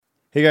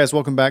Hey guys,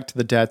 welcome back to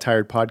the Dad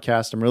Tired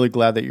podcast. I'm really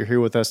glad that you're here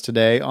with us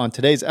today. On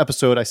today's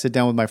episode, I sit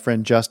down with my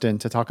friend Justin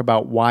to talk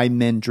about why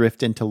men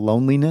drift into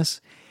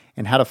loneliness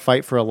and how to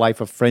fight for a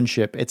life of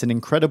friendship. It's an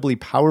incredibly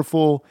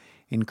powerful,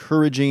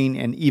 encouraging,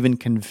 and even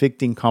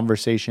convicting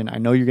conversation. I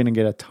know you're going to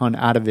get a ton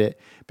out of it.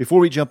 Before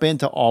we jump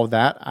into all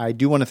that, I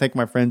do want to thank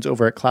my friends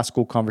over at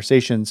Classical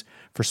Conversations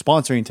for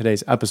sponsoring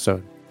today's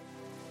episode.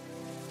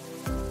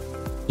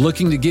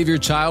 Looking to give your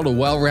child a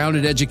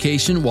well-rounded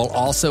education while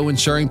also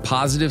ensuring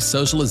positive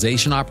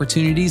socialization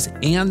opportunities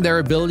and their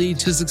ability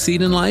to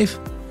succeed in life?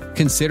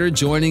 Consider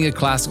joining a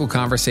Classical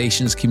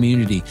Conversations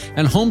community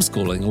and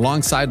homeschooling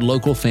alongside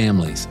local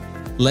families.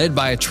 Led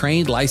by a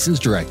trained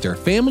licensed director,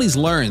 families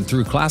learn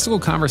through Classical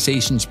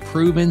Conversations'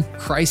 proven,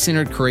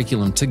 Christ-centered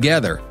curriculum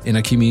together in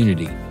a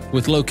community.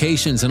 With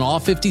locations in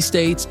all 50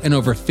 states and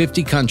over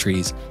 50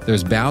 countries,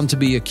 there's bound to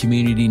be a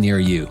community near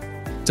you.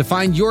 To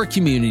find your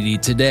community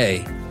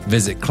today,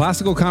 visit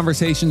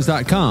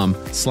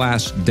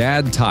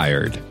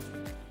classicalconversations.com/dadtired.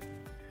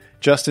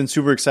 Justin,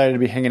 super excited to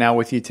be hanging out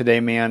with you today,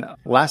 man.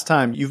 Last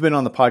time, you've been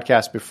on the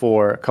podcast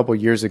before a couple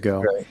years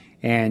ago, right,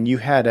 and you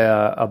had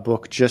a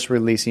book just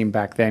releasing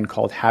back then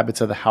called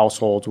Habits of the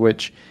Household,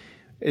 which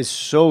is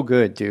so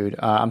good, dude.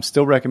 I'm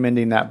still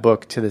recommending that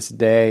book to this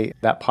day.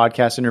 That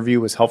podcast interview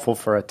was helpful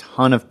for a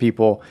ton of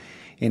people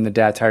in the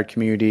Dad Tired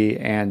community,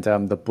 and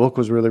the book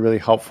was really, really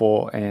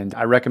helpful, and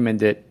I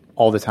recommend it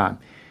all the time.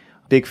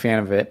 Big fan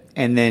of it.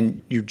 And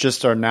then you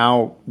just are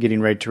now getting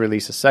ready to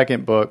release a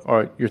second book,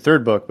 or your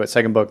third book, but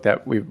second book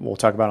that we'll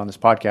talk about on this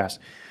podcast.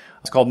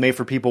 It's called Made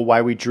for People: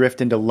 Why We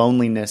Drift into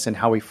Loneliness and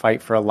How We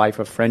Fight for a Life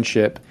of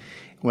Friendship.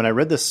 When I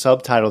read the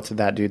subtitle to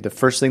that, dude, the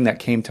first thing that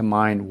came to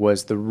mind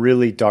was the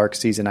really dark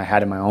season I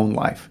had in my own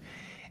life,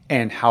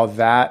 and how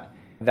that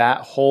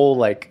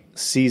whole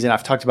season,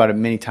 I've talked about it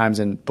many times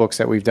in books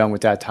that we've done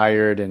with Dad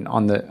Tired and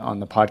on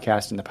the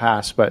podcast in the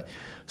past, but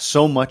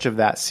so much of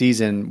that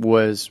season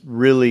was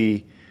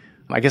really,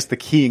 I guess the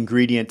key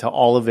ingredient to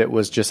all of it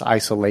was just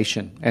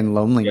isolation and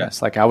loneliness.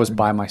 Yeah. Like I was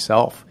by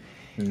myself.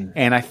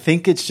 And I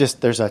think it's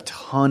just, there's a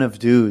ton of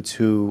dudes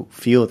who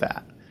feel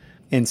that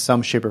in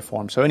some shape or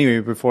form. So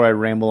anyway, before I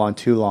ramble on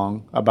too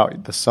long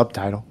about the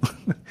subtitle,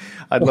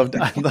 I'd love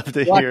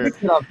to hear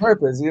it on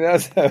purpose, you know?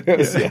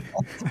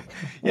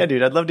 Yeah,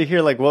 dude, I'd love to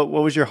hear what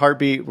was your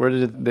heartbeat? Where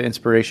did the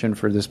inspiration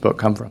for this book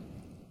come from?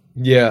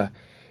 Yeah.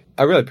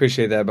 I really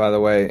appreciate that, by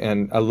the way,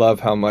 and I love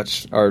how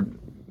much our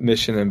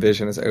mission and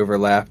vision has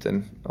overlapped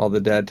and all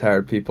the Dad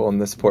Tired people and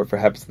the support for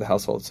Habits of the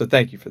Household. So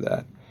thank you for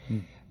that.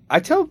 I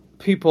tell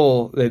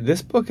people that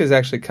this book has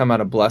actually come out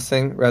of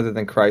blessing rather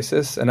than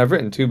crisis, and I've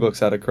written 2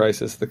 books out of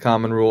crisis: The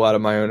Common Rule out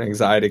of my own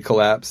anxiety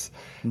collapse,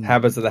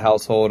 Habits of the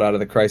Household out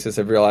of the crisis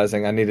of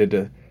realizing I needed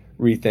to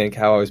rethink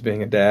how I was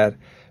being a dad.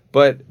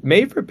 But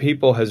Made for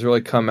People has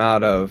really come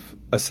out of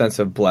a sense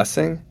of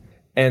blessing.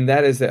 And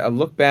that is that I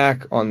look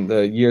back on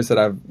the years that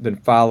I've been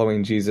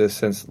following Jesus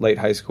since late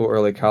high school,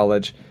 early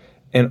college,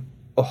 and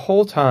the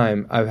whole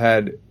time I've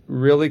had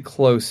really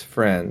close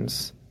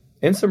friends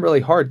in some really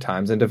hard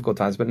times and difficult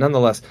times, but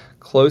nonetheless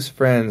close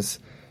friends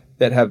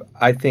that have,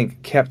 I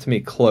think, kept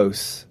me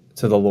close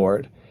to the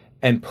Lord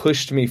and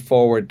pushed me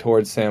forward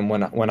towards Him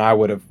when I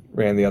would have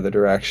ran the other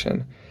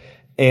direction.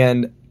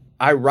 And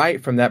I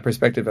write from that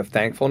perspective of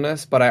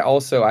thankfulness, but I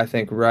also, I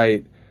think,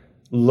 write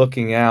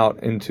looking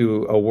out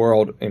into a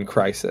world in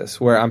crisis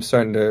where I'm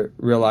starting to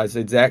realize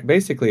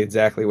basically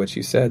exactly what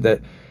you said,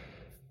 that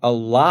a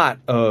lot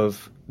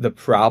of the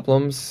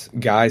problems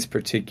guys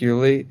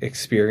particularly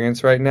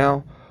experience right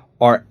now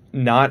are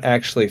not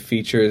actually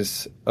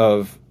features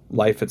of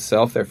life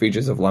itself. They're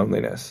features of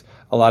loneliness.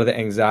 A lot of the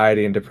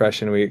anxiety and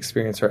depression we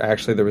experience are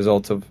actually the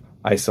results of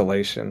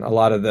isolation. A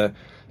lot of the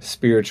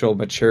spiritual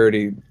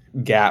maturity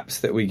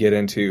gaps that we get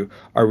into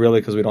are really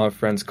because we don't have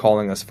friends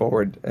calling us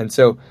forward. And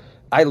so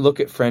I look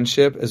at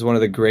friendship as one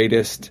of the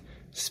greatest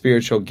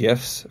spiritual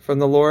gifts from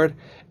the Lord,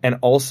 and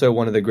also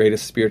one of the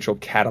greatest spiritual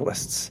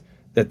catalysts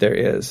that there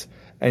is.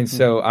 And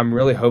so I'm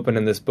really hoping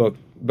in this book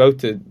both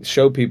to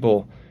show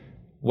people,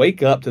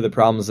 wake up to the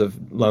problems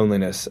of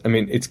loneliness. I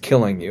mean, it's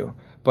killing you,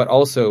 but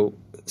also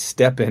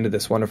step into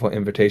this wonderful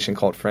invitation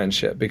called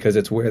friendship, because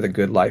it's where the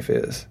good life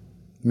is.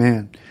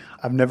 Man,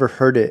 I've never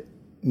heard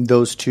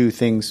those two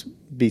things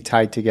be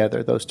tied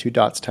together, those two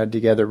dots tied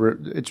together.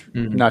 It's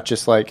not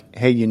just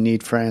hey, you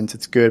need friends,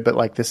 it's good,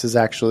 but this is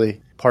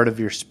actually part of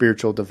your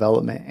spiritual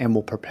development and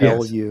will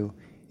propel you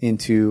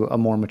into a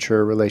more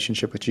mature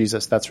relationship with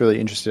Jesus. That's really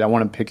interesting. I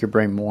want to pick your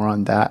brain more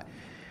on that.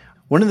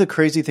 One of the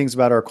crazy things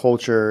about our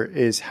culture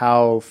is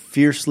how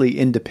fiercely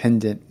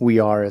independent we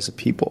are as a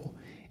people.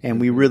 And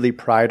we really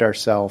pride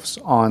ourselves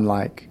on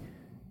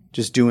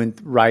just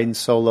riding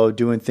solo,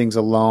 doing things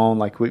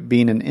alone,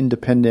 being an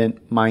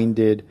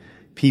independent-minded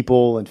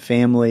people and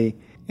family.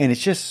 And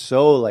it's just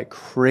so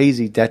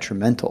crazy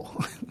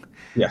detrimental.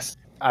 Yes.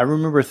 I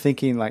remember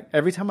thinking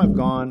every time I've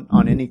gone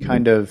on any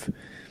kind of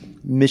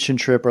mission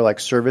trip or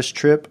service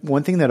trip,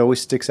 one thing that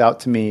always sticks out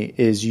to me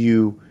is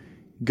you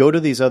go to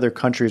these other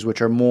countries which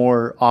are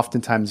more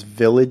oftentimes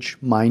village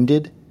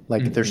minded,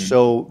 they're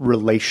so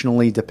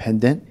relationally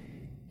dependent.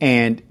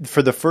 And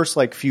for the first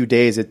like few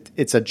days,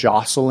 it's a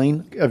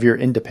jostling of your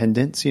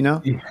independence, you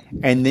know?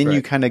 And then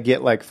you kind of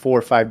get like 4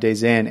 or 5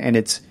 days in, and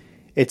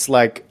it's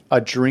like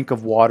a drink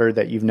of water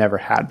that you've never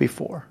had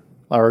before,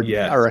 or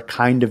a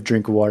kind of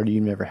drink of water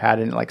you've never had.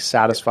 And it like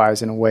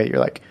satisfies in a way. You're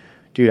like,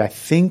 dude, I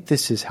think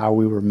this is how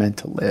we were meant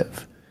to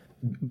live.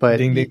 But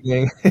ding, ding,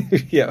 ding.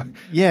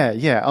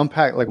 Yeah.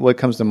 Unpack, like, what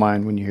comes to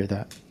mind when you hear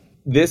that?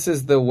 This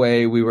is the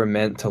way we were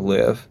meant to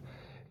live.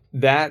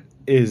 That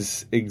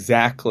is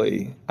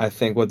exactly, I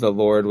think, what the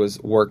Lord was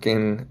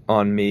working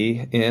on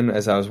me in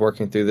as I was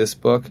working through this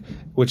book,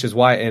 which is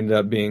why it ended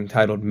up being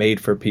titled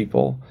Made for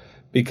People,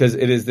 because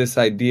it is this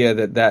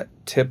idea that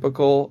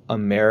typical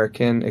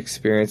American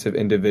experience of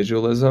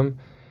individualism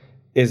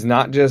is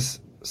not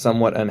just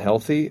somewhat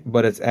unhealthy,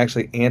 but it's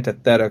actually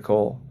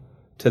antithetical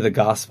to the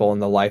gospel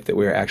and the life that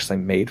we are actually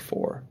made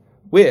for,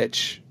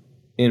 which,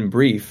 in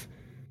brief,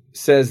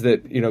 says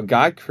that,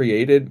 God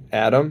created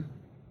Adam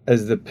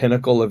as the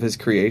pinnacle of his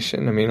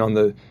creation. I mean, on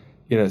the,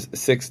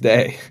 sixth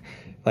day,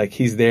 like,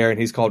 he's there and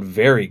he's called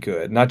very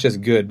good, not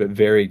just good, but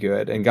very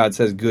good. And God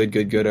says good,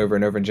 good, good over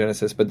and over in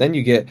Genesis. But then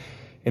you get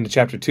into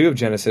chapter 2 of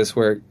Genesis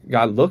where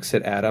God looks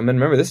at Adam. And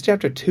remember, this is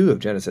chapter 2 of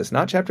Genesis,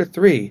 not chapter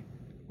 3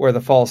 where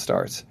the fall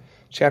starts.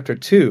 Chapter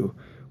 2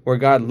 where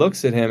God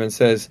looks at him and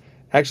says,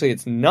 actually,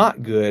 it's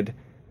not good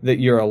that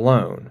you're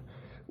alone,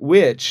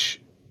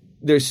 which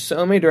there's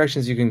so many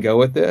directions you can go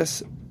with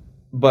this.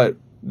 But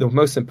the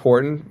most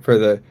important for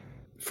the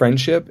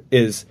friendship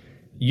is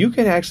you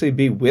can actually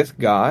be with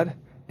God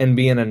and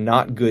be in a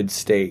not good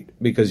state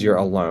because you're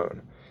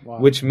alone,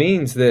 which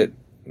means that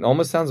it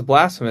almost sounds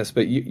blasphemous,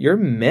 but you're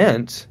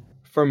meant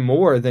for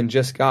more than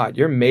just God.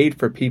 You're made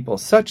for people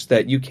such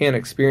that you can't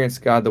experience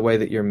God the way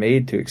that you're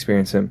made to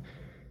experience him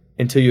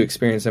until you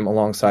experience him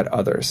alongside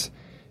others.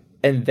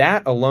 And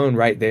that alone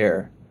right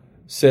there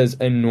says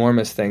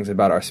enormous things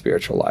about our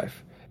spiritual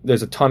life.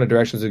 There's a ton of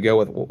directions to go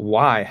with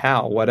why,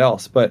 how, what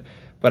else. But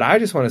I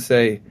just want to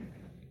say,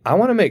 I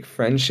want to make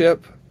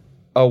friendship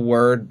a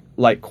word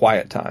like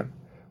quiet time,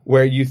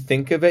 where you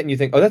think of it and you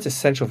think, oh, that's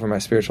essential for my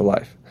spiritual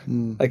life.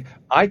 Like,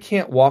 I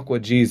can't walk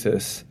with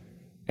Jesus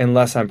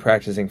unless I'm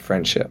practicing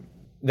friendship.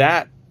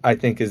 That, I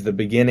think, is the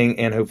beginning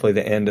and hopefully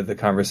the end of the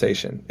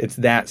conversation. It's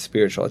that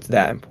spiritual. It's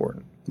that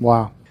important.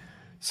 Wow.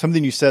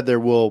 Something you said there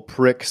will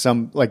prick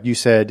some, like you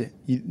said,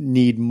 you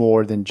need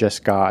more than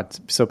just God.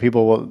 So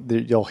people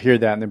you'll hear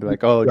that and they'll be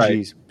like, oh,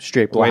 geez,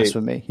 straight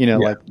blasphemy.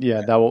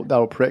 That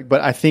will prick. But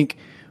I think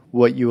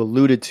what you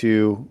alluded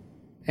to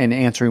and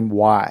answering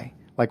why,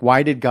 like,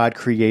 why did God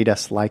create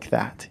us like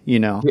that?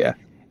 Yeah.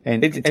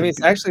 And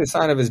it's actually a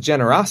sign of his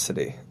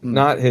generosity,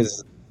 not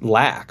his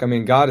lack. I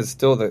mean, God is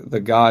still the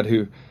God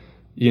who,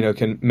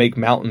 can make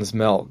mountains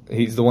melt.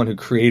 He's the one who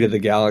created the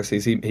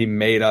galaxies. He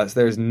made us.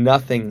 There's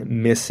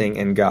nothing missing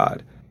in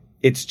God.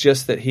 It's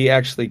just that he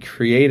actually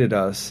created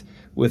us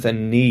with a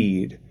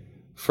need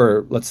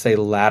for, let's say,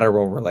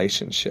 lateral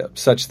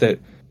relationships, such that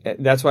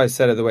that's why I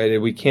said it the way I did.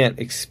 We can't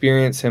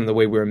experience him the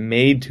way we're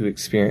made to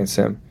experience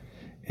him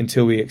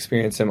until we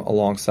experience him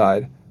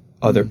alongside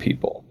other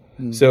people.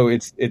 So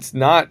it's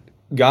not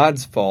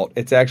God's fault.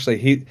 It's actually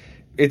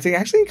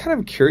kind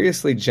of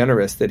curiously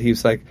generous that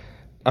he's like,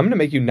 I'm going to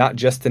make you not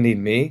just to need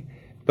me,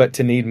 but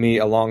to need me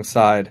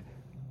alongside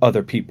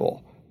other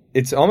people.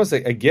 It's almost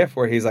like a gift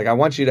where he's like, I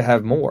want you to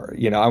have more.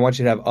 I want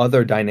you to have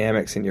other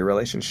dynamics in your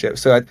relationship.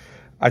 So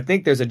I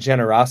think there's a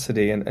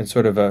generosity and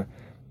sort of a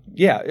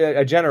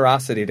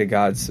generosity to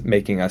God's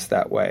making us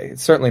that way.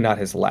 It's certainly not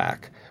his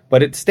lack,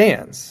 but it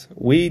stands.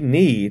 We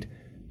need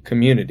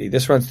community.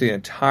 This runs through the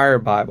entire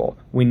Bible.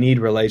 We need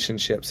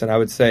relationships. And I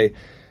would say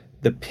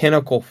the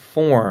pinnacle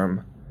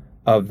form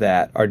of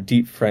that are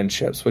deep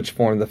friendships, which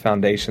form the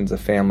foundations of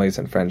families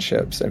and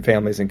friendships and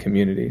families and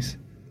communities.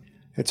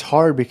 It's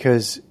hard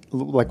because,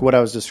 like what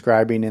I was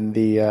describing in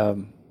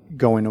the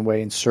going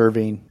away and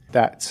serving,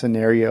 that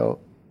scenario,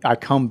 I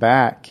come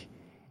back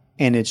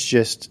and it's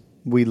just,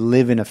 we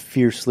live in a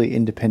fiercely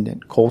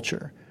independent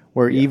culture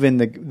where even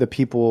the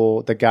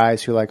people, the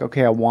guys who are like,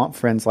 okay, I want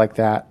friends like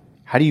that.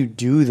 How do you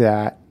do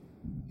that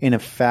in a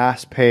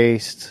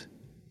fast-paced,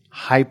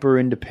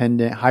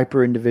 hyper-independent,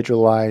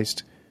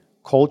 hyper-individualized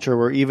culture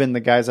where even the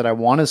guys that I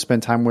want to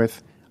spend time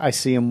with, I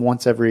see them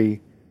once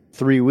every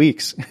 3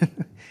 weeks.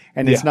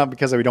 And it's not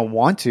because we don't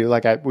want to.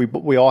 Like,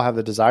 we all have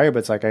the desire, but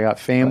it's like I got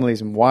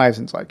families and wives,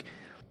 and it's like,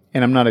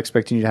 and I'm not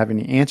expecting you to have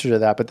any answer to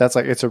that, but that's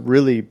like, it's a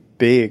really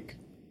big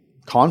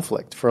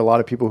conflict for a lot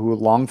of people who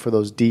long for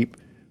those deep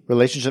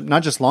relationships,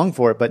 not just long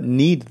for it, but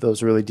need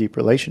those really deep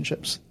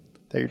relationships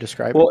that you're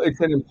describing. Well, it's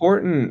an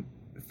important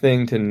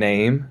thing to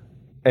name.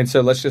 And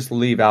so let's just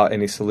leave out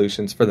any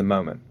solutions for the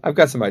moment. I've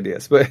got some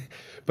ideas,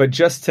 but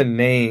just to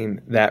name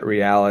that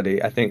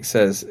reality, I think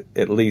says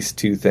at least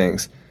two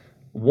things.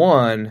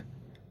 One,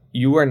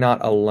 you are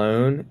not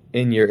alone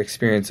in your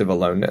experience of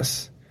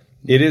aloneness.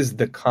 It is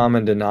the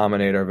common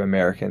denominator of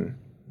American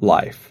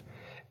life.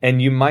 And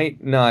you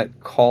might not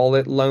call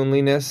it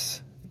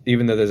loneliness,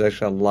 even though there's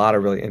actually a lot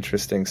of really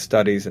interesting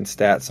studies and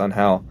stats on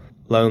how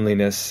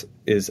loneliness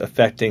is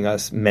affecting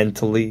us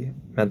mentally,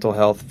 mental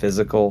health,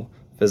 physical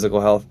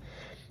health.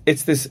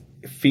 it's this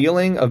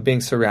feeling of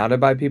being surrounded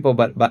by people,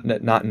 but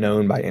not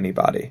known by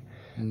anybody.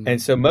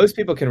 And so most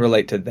people can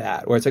relate to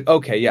that, where it's like,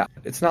 okay, yeah,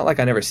 it's not like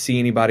I never see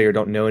anybody or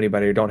don't know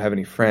anybody or don't have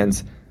any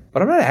friends,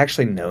 but I'm not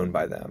actually known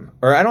by them.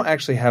 Or I don't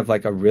actually have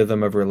like a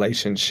rhythm of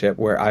relationship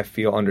where I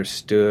feel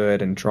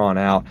understood and drawn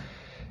out.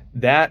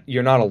 That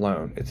you're not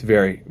alone. It's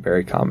very,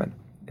 very common.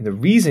 And the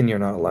reason you're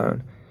not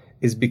alone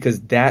is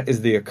because that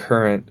is the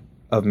current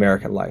of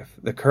American life.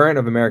 The current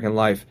of American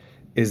life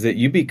is that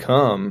you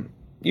become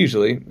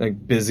usually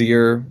like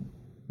busier,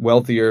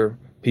 wealthier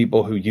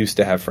people who used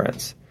to have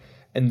friends.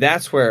 And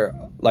that's where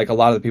like a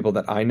lot of the people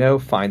that I know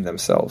find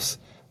themselves.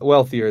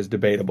 Wealthier is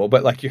debatable,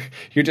 but like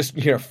you're just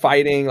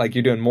fighting, like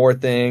you're doing more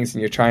things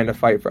and you're trying to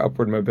fight for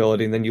upward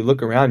mobility. And then you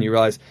look around and you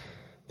realize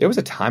there was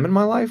a time in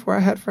my life where I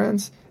had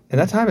friends, and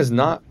that time is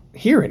not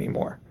here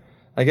anymore.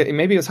 Like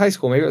maybe it was high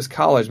school, maybe it was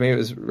college, maybe it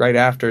was right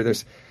after.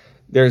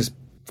 There's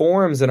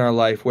forms in our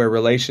life where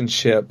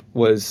relationship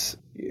was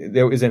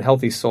in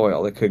healthy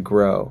soil that could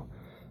grow.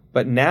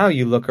 But now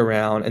you look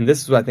around, and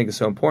this is what I think is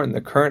so important.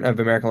 The current of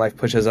American life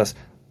pushes us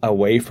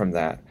away from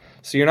that.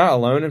 So you're not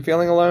alone in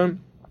feeling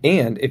alone.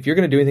 And if you're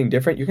going to do anything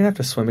different, you're going to have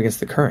to swim against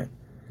the current.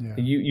 Yeah.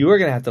 You are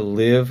going to have to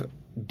live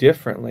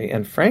differently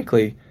and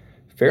frankly,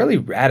 fairly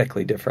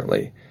radically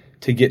differently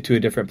to get to a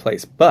different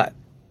place. But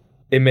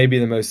it may be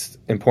the most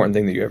important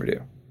thing that you ever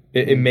do.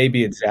 It may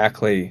be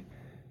exactly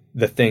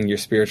the thing your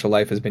spiritual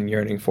life has been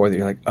yearning for, that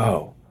you're like,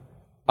 oh,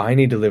 I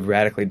need to live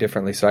radically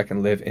differently so I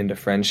can live into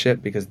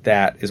friendship because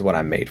that is what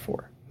I'm made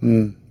for.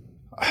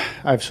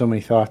 I have so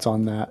many thoughts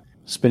on that,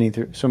 spinning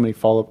through so many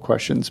follow-up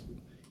questions.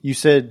 You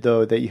said,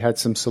 though, that you had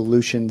some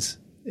solutions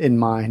in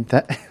mind.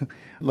 That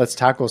let's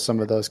tackle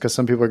some of those, because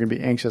some people are going to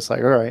be anxious,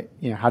 like, all right,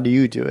 how do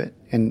you do it?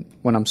 And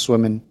when I'm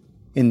swimming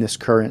in this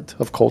current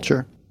of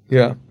culture.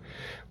 Yeah.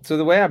 So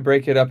the way I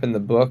break it up in the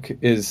book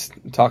is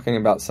talking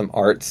about some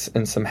arts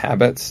and some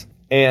habits.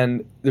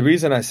 And the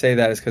reason I say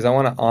that is because I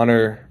want to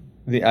honor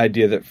the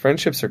idea that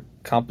friendships are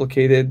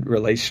complicated,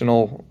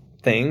 relational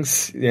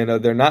things.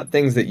 They're not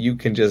things that you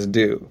can just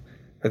do.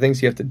 They're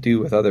things you have to do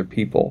with other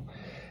people.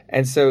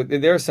 And so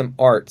there are some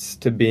arts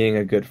to being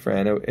a good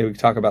friend. And we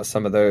talk about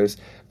some of those.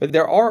 But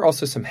there are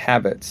also some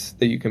habits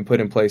that you can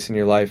put in place in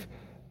your life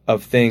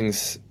of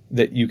things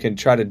that you can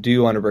try to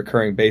do on a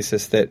recurring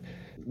basis that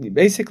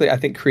basically, I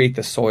think, create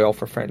the soil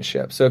for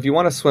friendship. So if you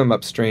want to swim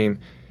upstream,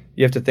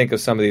 you have to think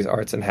of some of these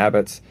arts and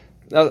habits.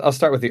 I'll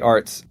start with the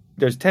arts.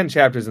 There's 10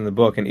 chapters in the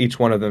book, and each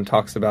one of them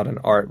talks about an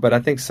art. But I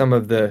think some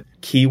of the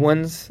key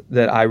ones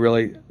that I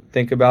really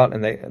think about,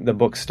 and the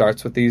book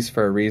starts with these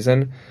for a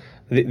reason,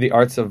 the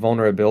arts of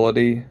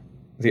vulnerability,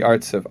 the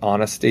arts of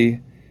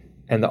honesty,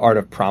 and the art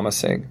of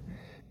promising.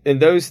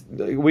 And those,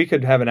 we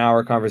could have an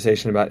hour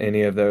conversation about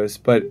any of those,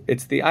 but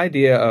it's the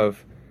idea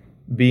of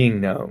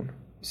being known.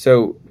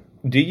 So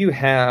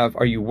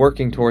are you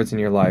working towards in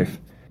your life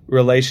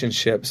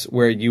relationships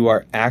where you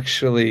are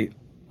actually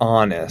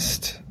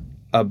honest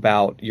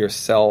about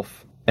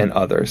yourself and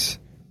others?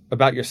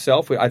 About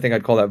yourself, I think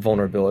I'd call that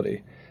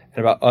vulnerability.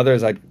 And about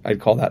others, I'd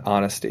call that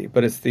honesty.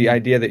 But it's the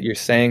idea that you're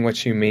saying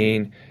what you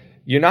mean.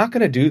 You're not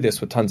going to do this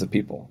with tons of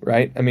people,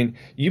 right? I mean,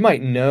 you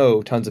might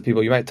know tons of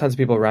people. You might have tons of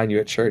people around you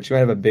at church. You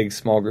might have a big,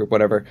 small group,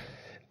 whatever.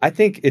 I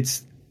think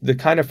it's the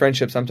kind of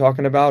friendships I'm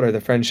talking about are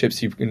the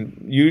friendships you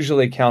can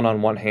usually count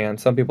on one hand.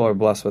 Some people are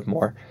blessed with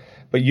more.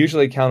 But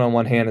usually count on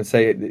one hand and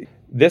say,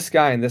 this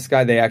guy and this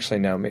guy, they actually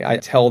know me. I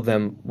tell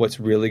them what's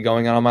really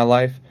going on in my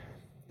life,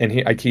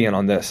 and I key in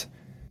on this.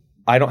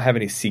 I don't have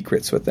any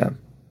secrets with them.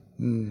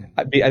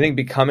 I think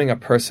becoming a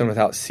person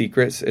without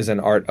secrets is an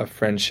art of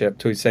friendship,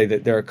 to say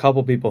that there are a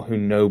couple people who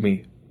know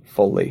me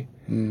fully.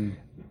 And,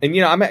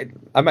 I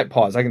might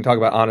pause. I can talk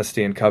about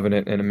honesty and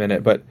covenant in a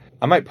minute, but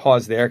I might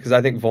pause there because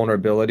I think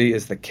vulnerability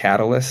is the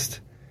catalyst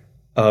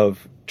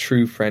of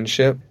true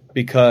friendship,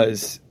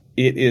 because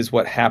it is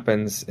what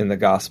happens in the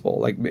gospel.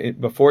 Like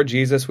before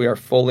Jesus, we are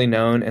fully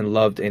known and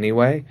loved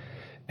anyway.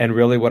 And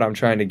really what I'm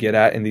trying to get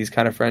at in these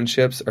kind of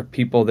friendships are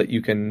people that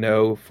you can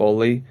know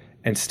fully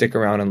and stick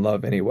around and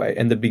love anyway.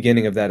 And the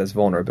beginning of that is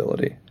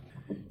vulnerability.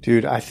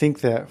 Dude, I think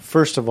that,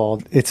 first of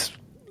all, it's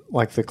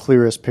like the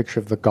clearest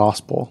picture of the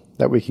gospel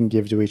that we can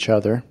give to each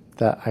other,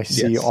 that I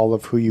see all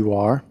of who you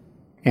are,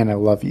 and I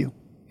love you,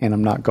 and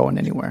I'm not going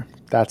anywhere.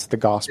 That's the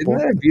gospel.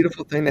 Isn't that a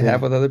beautiful thing to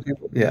have with other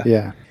people? Yeah.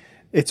 Yeah.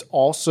 It's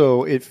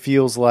also, it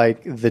feels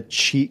like the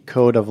cheat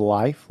code of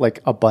life, like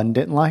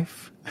abundant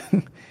life.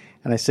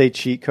 And I say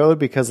cheat code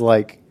because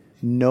like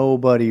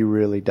nobody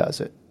really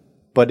does it.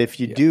 But if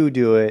you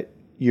do it,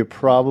 you're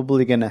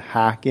probably going to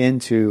hack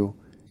into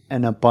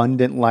an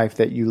abundant life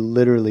that you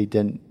literally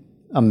didn't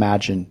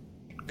imagine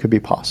could be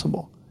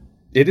possible.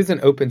 It is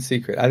an open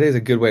secret. I think it's a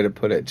good way to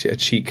put it, a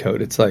cheat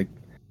code. It's like,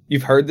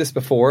 you've heard this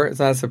before. It's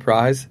not a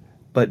surprise,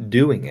 but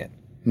doing it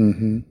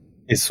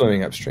is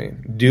swimming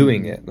upstream.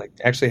 Doing it, like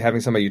actually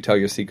having somebody you tell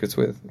your secrets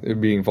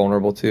with, being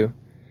vulnerable to,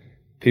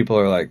 people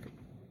are like,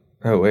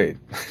 oh, wait,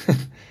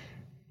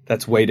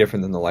 that's way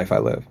different than the life I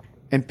live.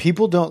 And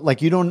people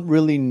you don't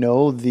really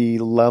know the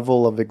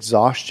level of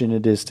exhaustion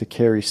it is to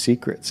carry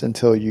secrets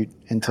until you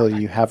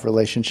have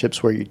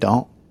relationships where you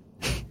don't.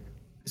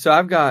 So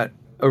I've got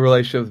a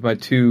relationship with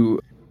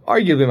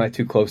arguably my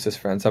two closest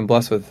friends. I'm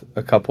blessed with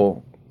a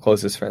couple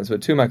closest friends,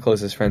 but two of my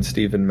closest friends,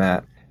 Steve and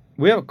Matt.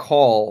 We have a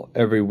call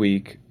every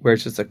week where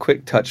it's just a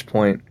quick touch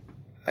point.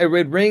 It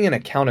would ring an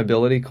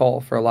accountability call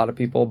for a lot of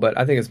people, but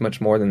I think it's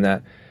much more than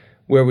that,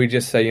 where we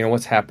just say,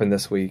 what's happened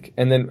this week?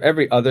 And then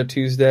every other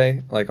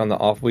Tuesday, like on the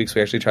off weeks,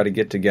 we actually try to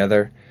get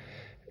together.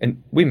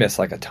 And we miss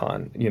like a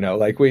ton,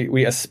 like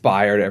we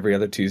aspire to every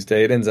other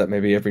Tuesday. It ends up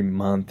maybe every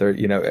month or,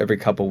 every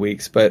couple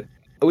weeks. But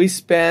we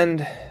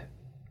spend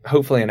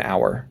hopefully an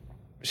hour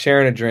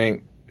sharing a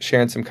drink,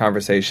 sharing some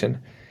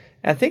conversation.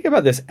 And I think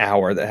about this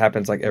hour that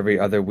happens like every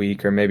other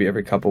week or maybe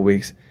every couple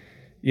weeks.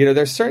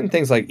 There's certain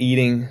things like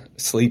eating,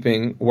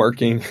 sleeping,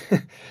 working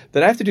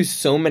that I have to do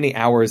so many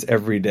hours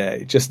every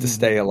day just to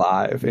stay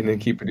alive and to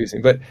keep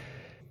producing. But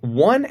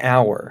 1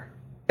 hour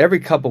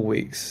every couple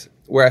weeks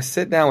where I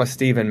sit down with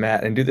Steve and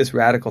Matt and do this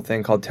radical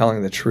thing called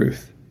telling the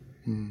truth.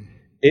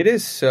 It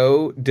is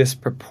so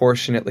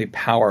disproportionately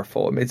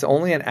powerful. It's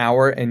only an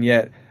hour, and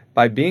yet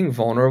by being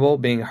vulnerable,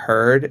 being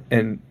heard,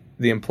 and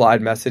the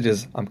implied message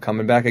is, I'm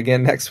coming back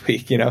again next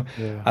week,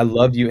 I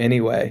love you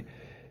anyway,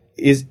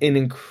 is an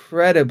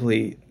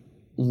incredibly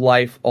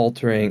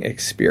life-altering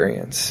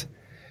experience.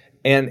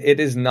 And it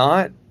is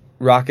not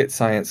rocket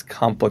science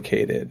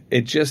complicated.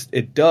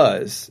 It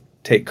does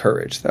take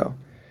courage, though.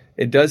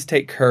 It does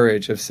take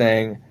courage of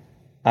saying,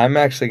 I'm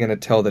actually going to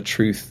tell the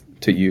truth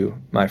to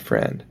you, my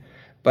friend.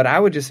 But I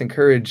would just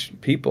encourage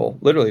people,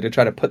 literally, to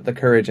try to put the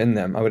courage in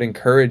them. I would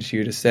encourage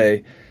you to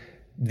say,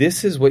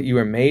 this is what you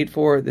are made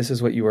for, this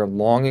is what you are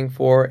longing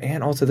for,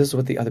 and also this is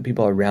what the other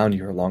people around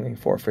you are longing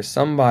for. For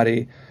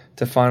somebody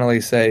to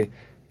finally say,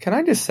 can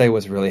I just say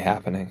what's really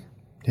happening?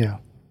 Yeah.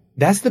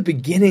 That's the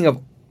beginning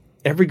of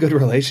every good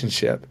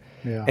relationship.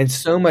 Yeah. And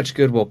so much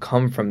good will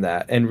come from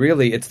that. And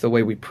really, it's the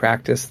way we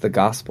practice the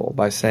gospel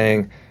by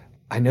saying,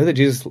 I know that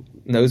Jesus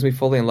knows me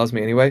fully and loves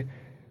me anyway,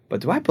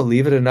 but do I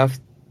believe it enough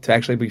to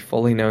actually be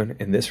fully known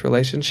in this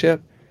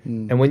relationship?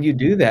 And when you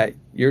do that,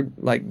 you're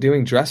like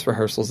doing dress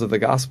rehearsals of the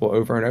gospel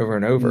over and over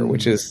and over,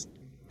 which is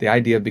the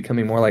idea of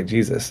becoming more like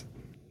Jesus.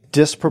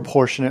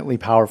 Disproportionately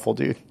powerful,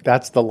 dude.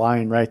 That's the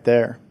line right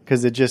there.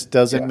 Because it just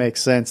doesn't make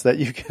sense that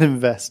you can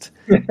invest,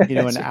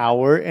 an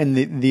hour, and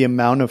the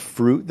amount of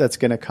fruit that's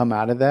going to come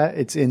out of that,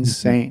 it's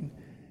insane.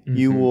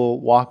 You will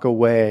walk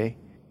away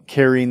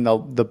carrying the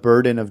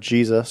burden of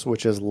Jesus,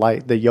 which is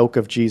light, the yoke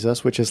of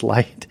Jesus, which is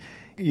light.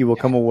 You will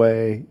come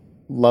away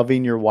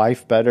loving your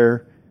wife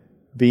better,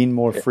 being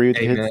more free,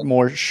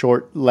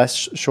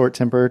 less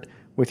short-tempered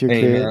with your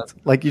kids.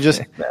 Like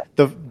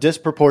the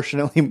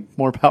disproportionately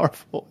more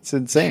powerful. It's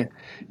insane.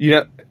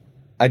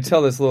 I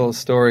tell this little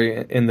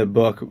story in the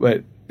book,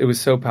 but it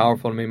was so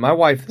powerful to me. My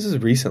wife, this is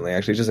recently,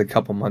 actually, just a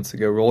couple months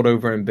ago, rolled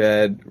over in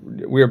bed.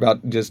 We were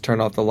about to just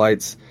turn off the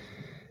lights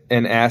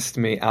and asked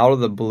me out of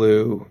the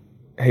blue,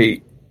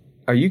 hey,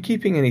 are you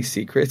keeping any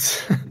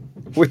secrets?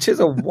 Which is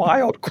a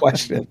wild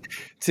question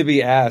to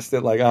be asked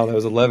at it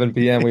was 11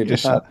 p.m. We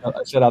just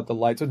shut out the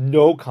lights with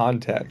no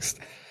context.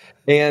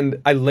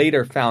 And I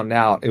later found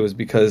out it was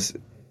because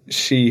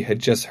she had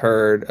just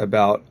heard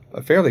about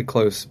a fairly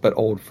close but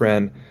old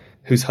friend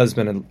whose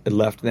husband had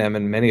left them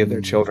and many of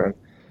their children,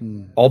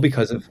 all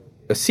because of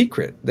a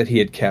secret that he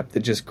had kept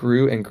that just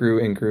grew and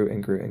grew and grew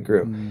and grew and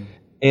grew.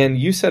 And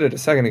you said it a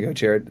second ago,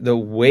 Jared, the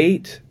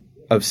weight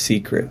of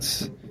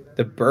secrets,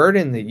 the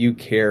burden that you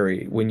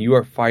carry when you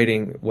are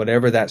fighting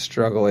whatever that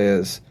struggle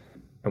is,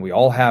 and we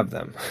all have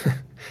them,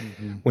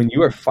 when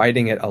you are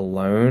fighting it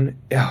alone,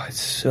 it's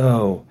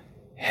so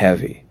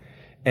heavy.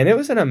 And it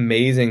was an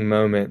amazing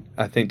moment,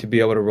 I think, to be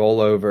able to roll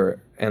over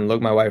and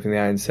look my wife in the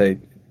eye and say,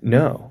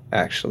 no,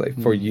 actually,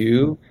 for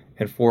you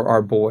and for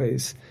our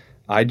boys,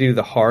 I do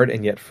the hard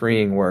and yet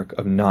freeing work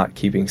of not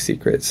keeping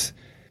secrets.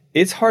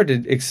 It's hard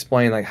to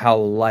explain how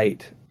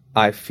light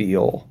I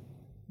feel.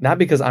 Not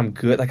because I'm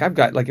good. I've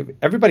got, if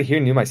everybody here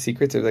knew my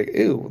secrets, they're like,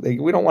 ew,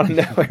 we don't want to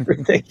know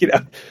everything,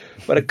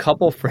 But a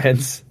couple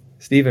friends,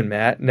 Steve and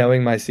Matt,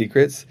 knowing my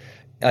secrets,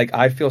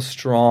 I feel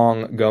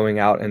strong going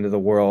out into the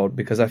world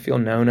because I feel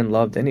known and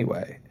loved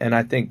anyway. And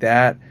I think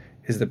that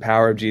is the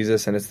power of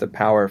Jesus, and it's the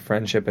power of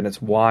friendship, and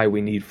it's why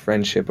we need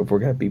friendship if we're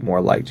going to be more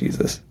like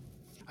Jesus.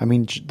 I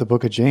mean, the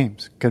book of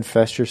James,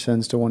 confess your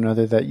sins to one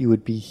another that you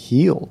would be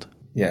healed.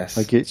 Yes.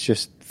 It's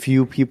just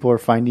few people are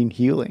finding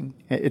healing.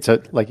 It's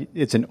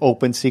an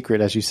open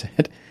secret, as you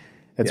said.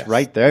 It's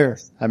right there.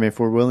 I mean, if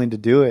we're willing to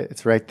do it,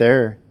 it's right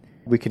there.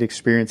 We could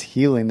experience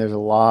healing. There's a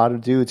lot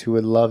of dudes who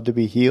would love to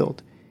be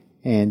healed,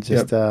 and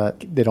just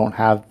they don't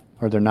have,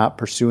 or they're not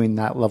pursuing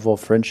that level of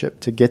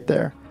friendship to get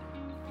there.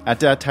 At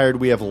Dad Tired,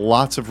 we have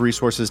lots of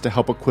resources to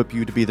help equip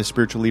you to be the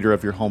spiritual leader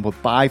of your home, but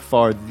by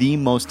far the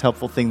most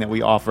helpful thing that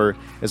we offer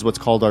is what's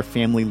called our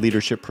Family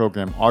Leadership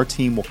Program. Our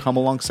team will come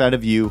alongside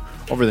of you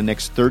over the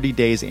next 30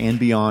 days and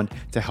beyond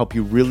to help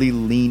you really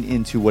lean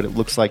into what it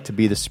looks like to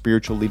be the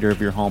spiritual leader of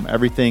your home.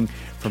 Everything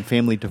from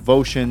family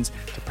devotions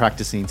to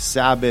practicing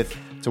Sabbath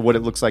to what it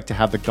looks like to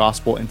have the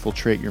gospel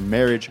infiltrate your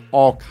marriage,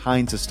 all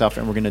kinds of stuff,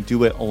 and we're going to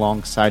do it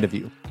alongside of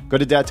you. Go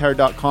to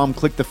dadtired.com,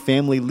 click the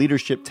Family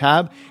Leadership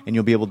tab, and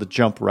you'll be able to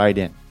jump right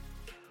in.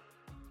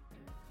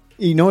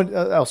 You know what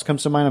else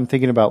comes to mind? I'm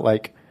thinking about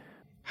like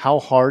how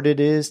hard it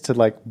is to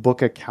like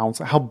book a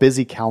counselor, how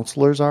busy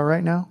counselors are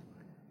right now.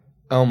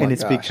 Oh my And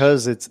it's gosh.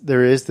 because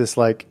there is this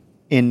like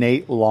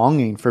innate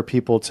longing for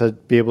people to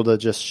be able to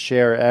just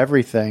share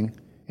everything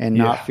and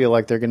not feel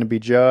like they're going to be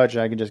judged.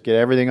 I can just get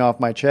everything off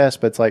my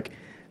chest. But it's like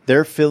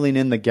they're filling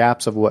in the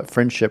gaps of what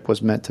friendship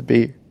was meant to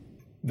be.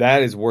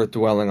 That is worth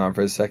dwelling on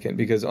for a second,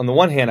 because on the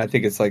one hand, I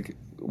think it's like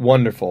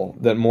wonderful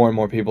that more and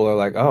more people are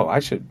like, oh, I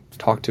should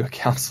talk to a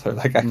counselor.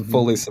 Like I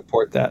fully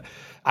support that.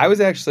 I was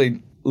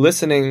actually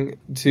listening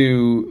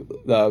to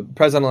the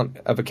president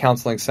of a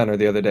counseling center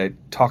the other day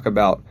talk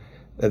about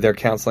their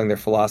counseling, their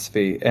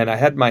philosophy. And I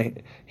had my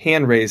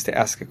hand raised to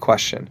ask a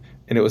question,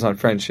 and it was on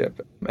friendship.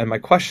 And my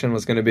question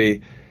was going to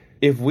be,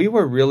 if we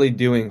were really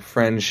doing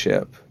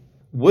friendship,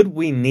 would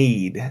we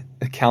need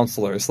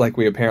counselors like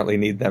we apparently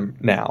need them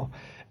now?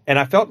 And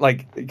I felt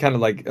like kind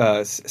of like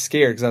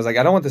scared, because I was like,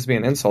 I don't want this to be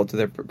an insult to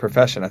their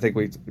profession. I think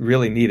we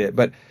really need it.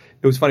 But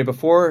it was funny.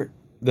 Before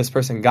this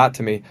person got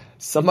to me,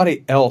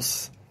 somebody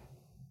else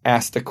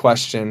asked a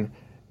question,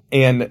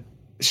 and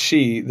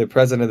she, the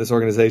president of this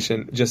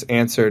organization, just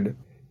answered,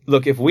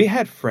 look, if we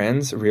had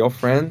friends, real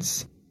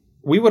friends,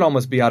 we would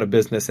almost be out of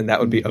business, and that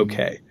would be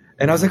okay.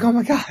 And I was like, oh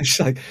my gosh,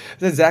 like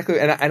that's exactly.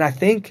 And I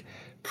think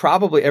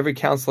probably every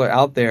counselor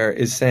out there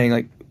is saying,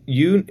 like,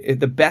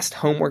 the best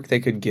homework they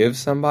could give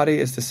somebody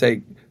is to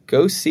say,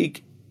 go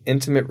seek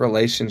intimate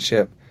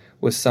relationship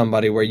with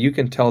somebody where you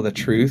can tell the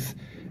truth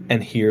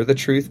and hear the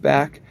truth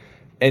back.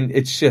 And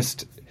it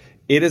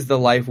is the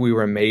life we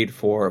were made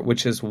for,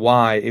 which is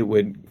why it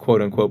would,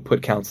 quote unquote,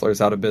 put counselors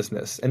out of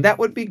business. And that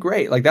would be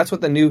great. Like that's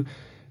what the new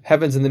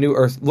heavens and the new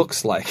earth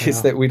looks like,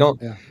 is that we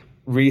don't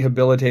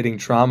rehabilitating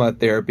trauma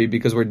therapy,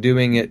 because we're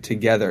doing it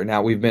together.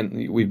 Now we've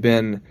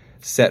been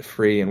set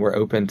free and we're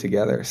open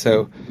together.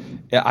 So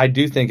yeah, I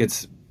do think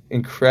it's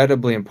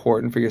incredibly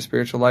important for your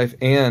spiritual life.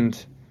 And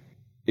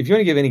if you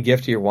want to give any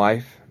gift to your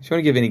wife, if you want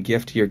to give any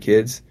gift to your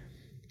kids,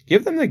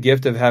 give them the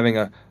gift of having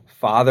a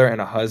father and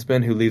a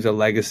husband who leaves a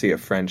legacy of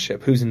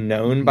friendship, who's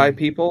known by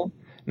people,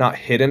 not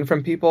hidden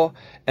from people,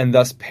 and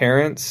thus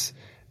parents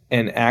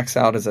and acts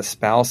out as a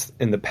spouse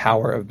in the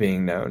power of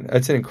being known.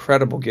 It's an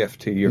incredible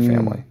gift to your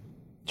family.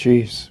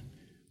 Jeez.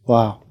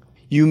 Wow.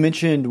 You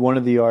mentioned one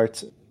of the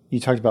arts. You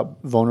talked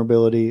about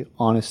vulnerability,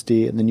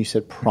 honesty, and then you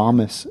said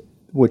promise,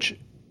 which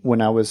when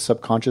I was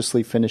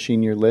subconsciously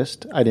finishing your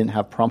list, I didn't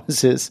have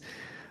promises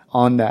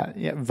on that.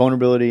 Yeah,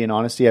 vulnerability and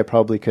honesty, I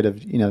probably could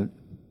have,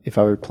 if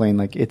I were playing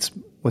like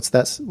what's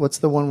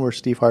the one where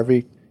Steve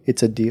Harvey,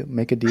 it's a deal,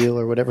 make a deal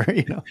or whatever, I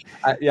get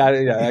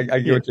what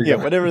you're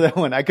going. Whatever that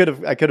one. I could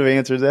have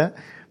answered that,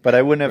 but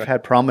I wouldn't have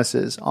had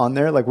promises on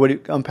there. Like what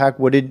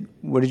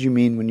did you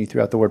mean when you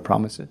threw out the word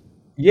promises?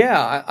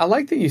 Yeah, I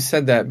like that you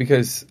said that,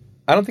 because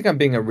I don't think I'm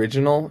being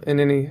original in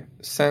any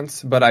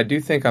sense, but I do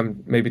think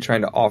I'm maybe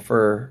trying to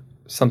offer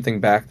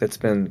something back that's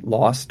been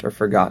lost or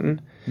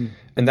forgotten.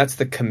 And that's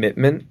the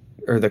commitment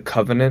or the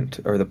covenant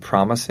or the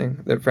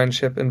promising that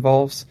friendship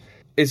involves.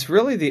 It's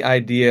really the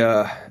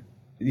idea,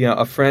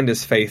 a friend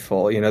is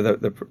faithful.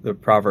 The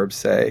Proverbs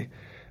say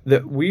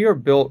that we are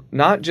built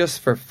not just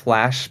for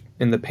flash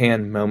in the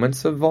pan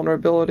moments of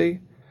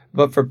vulnerability,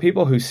 but for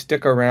people who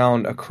stick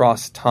around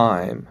across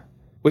time,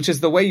 which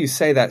is the way you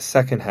say that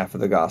second half of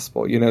the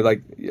gospel.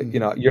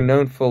 You're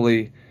known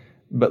fully,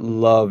 but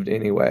loved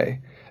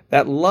anyway.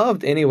 That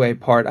loved anyway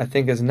part, I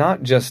think, is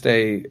not just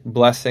a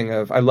blessing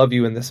of, I love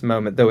you in this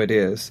moment, though it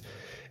is.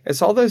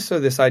 It's also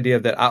this idea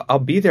that I'll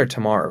be there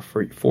tomorrow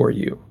for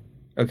you.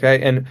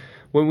 Okay. And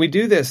when we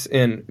do this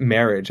in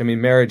marriage,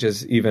 marriage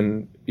is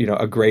even,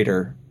 a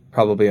greater,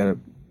 probably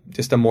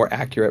just a more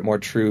accurate, more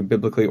true,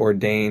 biblically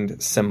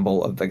ordained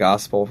symbol of the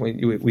gospel.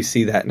 We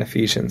see that in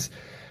Ephesians.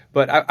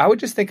 But I would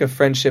just think of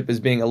friendship as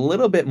being a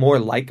little bit more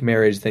like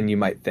marriage than you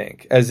might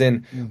think, as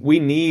in we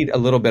need a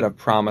little bit of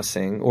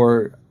promising,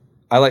 or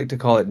I like to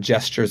call it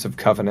gestures of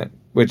covenant,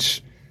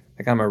 which,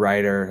 like, I'm a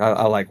writer.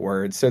 I like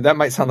words. So that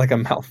might sound like a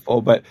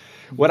mouthful, but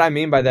what I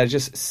mean by that is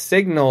just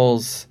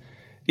signals,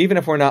 even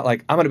if we're not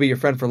like, I'm going to be your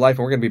friend for life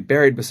and we're going to be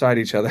buried beside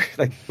each other,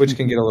 like, which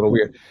can get a little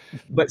weird,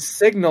 but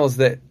signals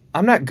that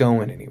I'm not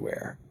going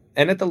anywhere.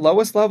 And at the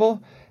lowest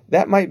level,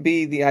 that might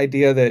be the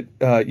idea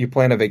that you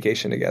plan a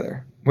vacation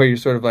together, where you're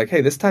sort of like,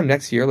 hey, this time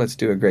next year, let's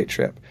do a great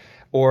trip.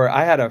 Or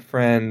I had a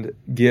friend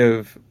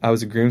I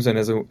was a groomsman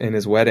in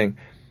his wedding.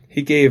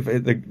 He gave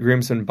the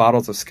groomsmen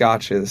bottles of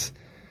scotches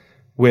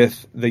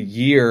with the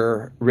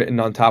year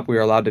written on top. We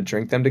were allowed to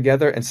drink them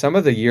together. And some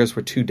of the years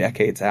were 2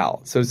 decades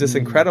out. So it's this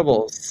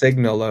incredible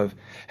signal of,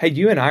 hey,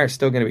 you and I are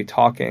still going to be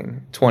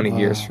talking 20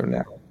 years from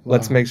now.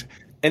 Let's make sure.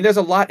 And there's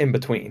a lot in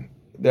between.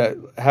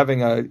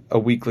 Having a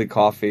weekly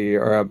coffee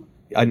or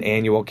an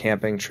annual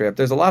camping trip.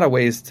 There's a lot of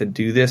ways to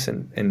do this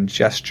and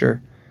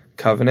gesture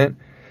covenant.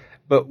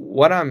 But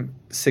what I'm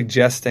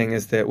suggesting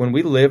is that when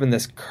we live in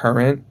this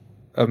current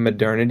of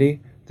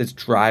modernity that's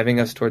driving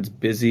us towards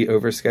busy,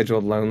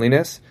 overscheduled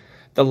loneliness,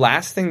 the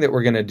last thing that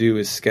we're going to do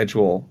is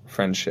schedule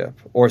friendship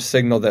or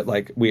signal that,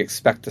 like, we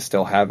expect to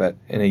still have it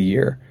in a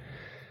year.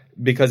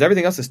 because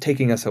everything else is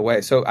taking us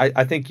away. So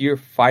I think you're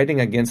fighting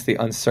against the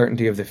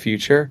uncertainty of the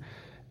future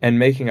and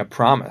making a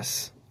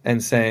promise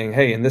and saying,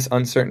 hey, in this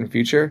uncertain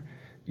future,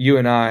 you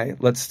and I,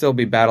 let's still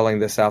be battling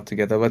this out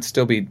together. Let's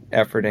still be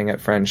efforting at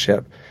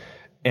friendship.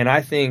 And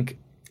I think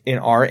in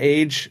our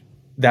age,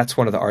 that's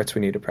one of the arts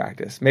we need to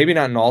practice. Maybe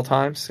not in all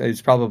times.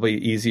 It's probably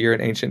easier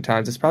in ancient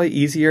times. It's probably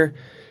easier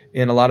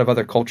in a lot of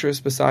other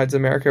cultures besides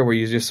America, where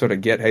you just sort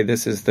of get, hey,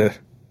 this is the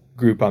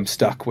group I'm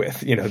stuck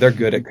with. They're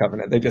good at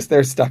covenant.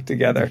 They're stuck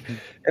together. Mm-hmm.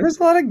 And there's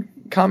a lot of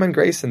common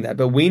grace in that,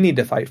 but we need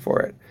to fight for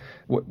it.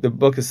 The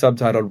book is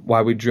subtitled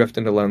Why We Drift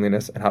into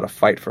Loneliness and How to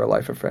Fight for a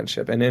Life of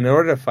Friendship. And in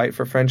order to fight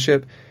for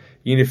friendship,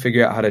 you need to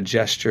figure out how to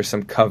gesture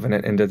some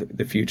covenant into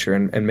the future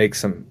and make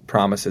some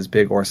promises,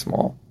 big or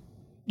small.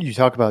 You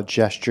talk about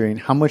gesturing.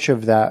 How much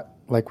of that,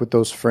 like with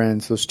those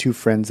friends, those two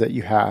friends that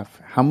you have,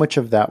 how much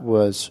of that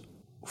was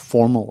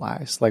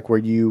formalized? Like where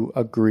you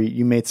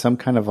made some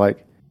kind of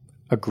like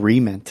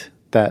agreement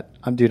that,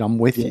 dude, I'm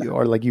with you,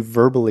 or like you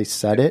verbally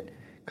said it?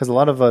 Because a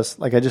lot of us,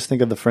 like I just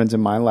think of the friends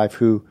in my life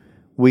who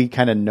we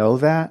kind of know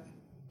that,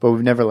 but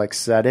we've never like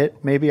said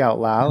it maybe out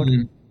loud.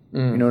 Mm-hmm.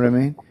 You know what I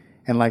mean?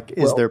 And like,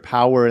 is there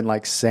power in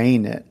like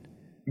saying it?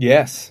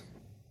 Yes.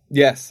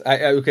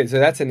 Okay, so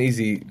that's an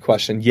easy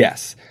question.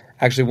 Yes.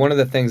 Actually, one of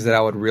the things that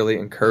I would really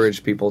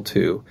encourage people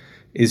to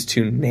is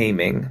to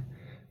naming.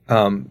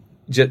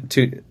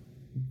 To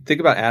think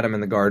about Adam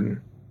in the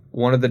garden.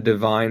 One of the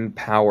divine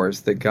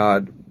powers that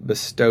God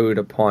bestowed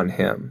upon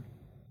him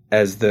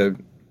as the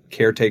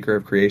caretaker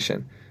of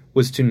creation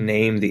was to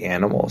name the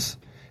animals.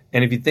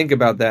 And if you think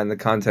about that in the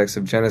context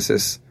of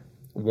Genesis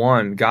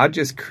 1, God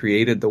just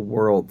created the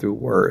world through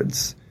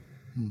words.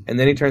 And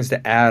then he turns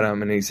to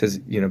Adam and he says,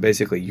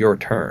 basically your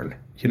turn.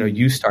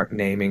 You start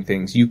naming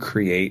things. You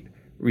create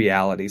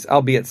realities,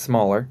 albeit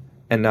smaller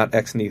and not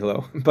ex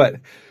nihilo, but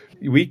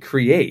we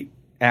create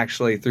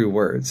actually through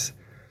words.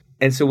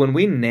 And so when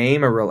we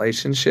name a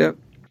relationship,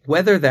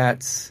 whether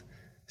that's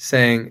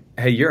saying,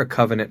 hey, you're a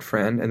covenant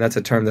friend, and that's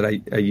a term that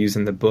I use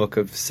in the book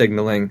of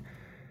signaling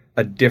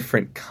a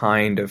different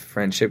kind of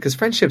friendship, because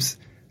friendship's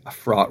a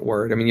fraught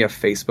word. I mean, you have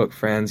Facebook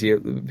friends.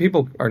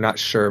 People are not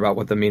sure about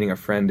what the meaning of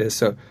friend is.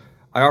 So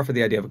I offer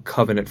the idea of a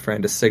covenant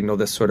friend to signal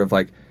this sort of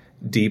like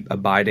deep,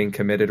 abiding,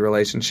 committed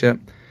relationship.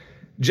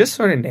 Just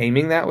sort of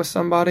naming that with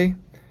somebody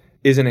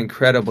is an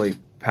incredibly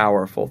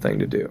powerful thing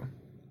to do.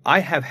 I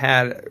have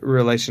had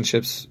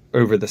relationships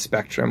over the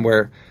spectrum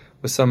where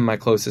with some of my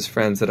closest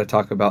friends that I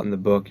talk about in the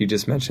book, you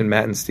just mentioned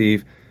Matt and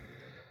Steve,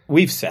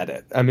 we've said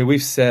it. I mean,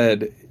 we've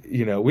said,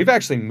 we've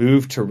actually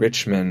moved to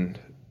Richmond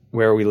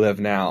where we live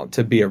now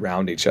to be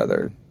around each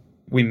other.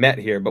 We met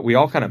here, but we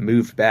all kind of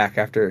moved back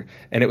after,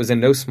 and it was in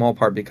no small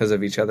part because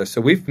of each other.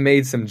 So we've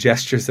made some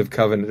gestures of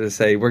covenant to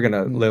say we're going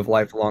to live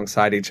life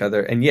alongside each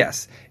other. And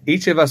yes,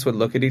 each of us would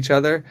look at each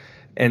other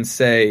and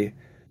say,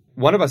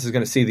 one of us is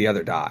going to see the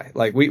other die.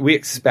 Like we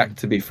expect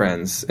to be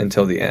friends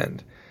until the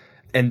end.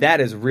 And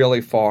that is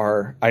really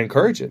far, I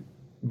encourage it,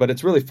 but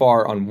it's really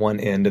far on one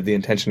end of the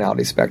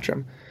intentionality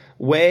spectrum.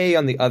 Way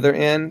on the other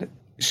end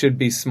should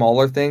be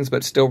smaller things,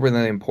 but still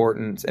really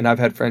important. And I've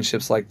had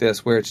friendships like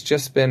this where it's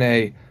just been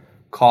a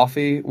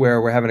coffee where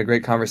we're having a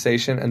great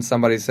conversation and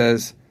somebody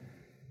says,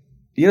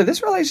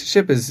 this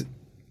relationship is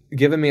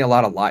giving me a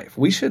lot of life.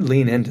 We should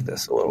lean into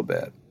this a little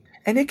bit.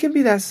 And it can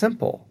be that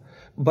simple.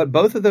 But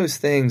both of those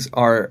things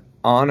are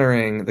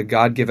honoring the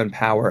God-given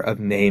power of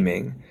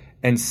naming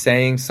and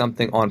saying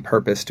something on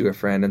purpose to a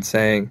friend and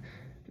saying,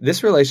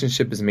 this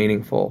relationship is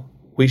meaningful.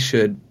 We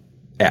should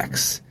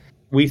X.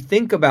 We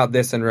think about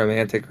this in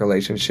romantic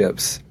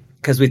relationships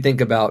because we think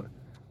about,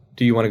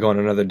 do you want to go on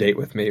another date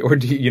with me? Or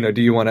do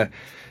you want to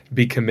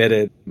be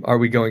committed? Are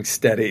we going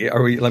steady?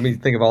 Let me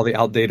think of all the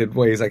outdated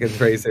ways I can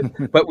phrase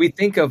it. But we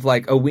think of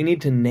like, we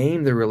need to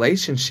name the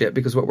relationship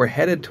because what we're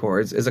headed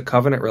towards is a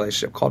covenant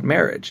relationship called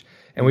marriage.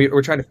 And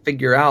we're trying to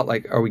figure out,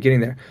 like, are we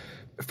getting there?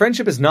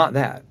 Friendship is not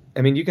that.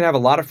 I mean, you can have a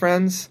lot of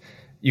friends,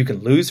 you can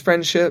lose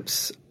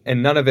friendships,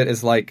 and none of it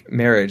is like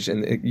marriage.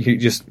 And you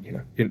just,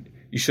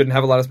 you shouldn't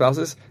have a lot of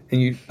spouses,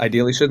 and you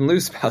ideally shouldn't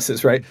lose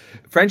spouses, right?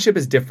 Friendship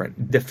is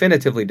different,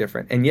 definitively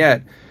different. And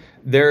yet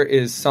there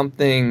is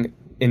something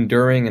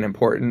enduring and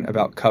important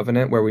about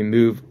covenant where we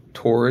move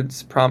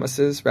towards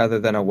promises rather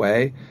than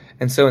away.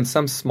 And so in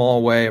some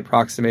small way,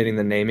 approximating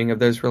the naming of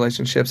those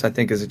relationships, I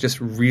think is just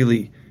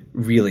really,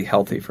 really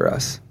healthy for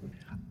us.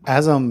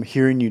 As I'm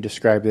hearing you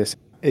describe this,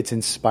 it's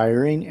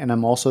inspiring. And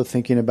I'm also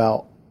thinking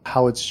about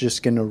how it's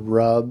just going to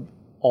rub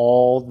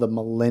all the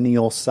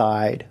millennial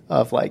side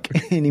of like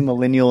any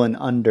millennial and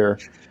under,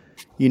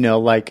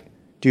 like,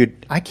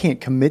 dude, I can't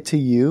commit to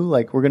you.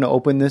 Like, we're going to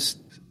open this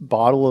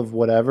bottle of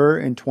whatever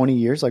in 20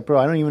 years. Like, bro,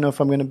 I don't even know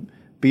if I'm going to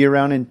be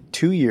around in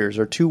 2 years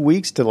or 2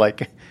 weeks to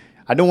like,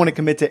 I don't want to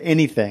commit to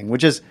anything,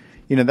 which is,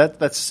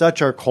 that's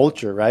such our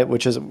culture, right?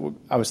 Which is,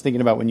 I was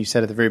thinking about when you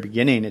said at the very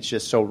beginning, it's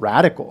just so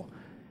radical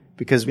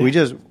because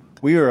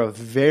we are a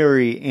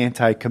very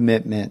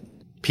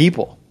anti-commitment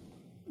people,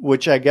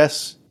 which I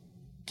guess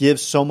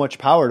gives so much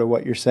power to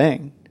what you're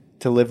saying,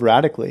 to live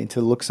radically and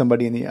to look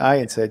somebody in the eye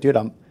and say, dude,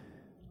 I'm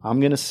I'm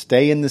going to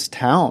stay in this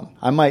town.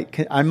 I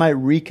might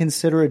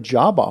reconsider a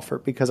job offer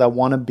because I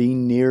want to be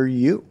near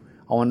you.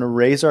 I want to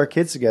raise our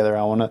kids together.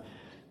 I want to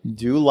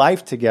do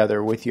life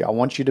together with you. I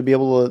want you to be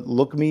able to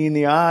look me in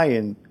the eye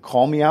and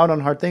call me out on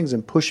hard things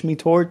and push me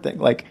toward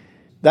things. Like,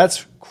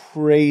 that's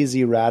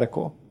crazy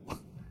radical.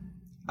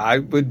 I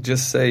would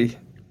just say,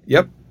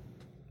 yep,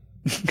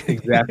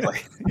 exactly.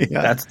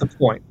 Yeah. That's the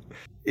point.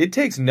 It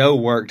takes no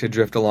work to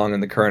drift along in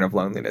the current of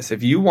loneliness.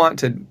 If you want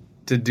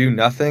to do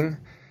nothing,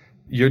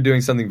 you're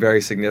doing something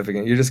very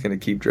significant. You're just going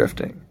to keep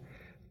drifting.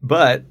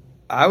 But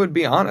I would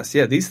be honest.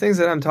 Yeah, these things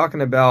that I'm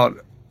talking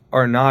about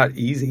are not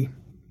easy.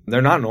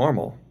 They're not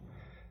normal.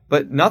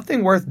 But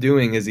nothing worth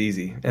doing is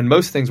easy. And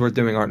most things worth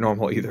doing aren't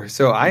normal either.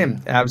 So I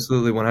am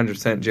absolutely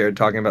 100%, Jared,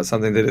 talking about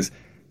something that is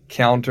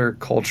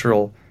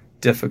counter-cultural,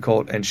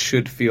 difficult, and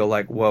should feel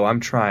like, whoa, I'm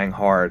trying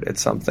hard at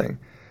something.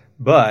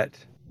 But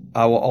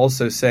I will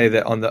also say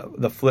that on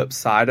the flip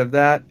side of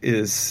that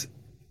is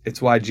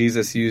it's why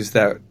Jesus used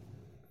that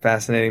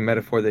fascinating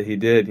metaphor that he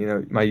did. You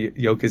know, my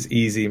yoke is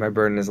easy, my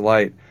burden is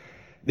light.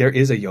 There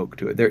is a yoke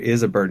to it. There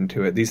is a burden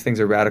to it. These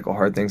things are radical,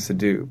 hard things to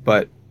do.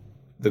 But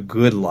the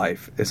good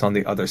life is on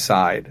the other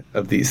side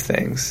of these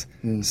things.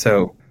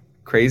 So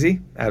crazy?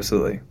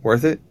 Absolutely.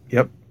 Worth it?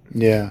 Yep.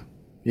 Yeah.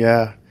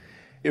 Yeah.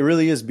 It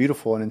really is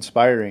beautiful and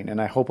inspiring.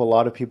 And I hope a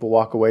lot of people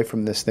walk away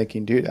from this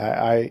thinking, dude,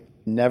 I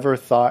never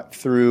thought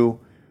through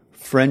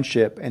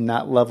friendship and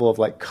that level of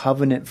like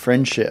covenant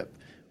friendship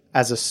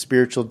as a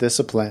spiritual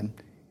discipline.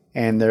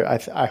 And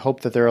I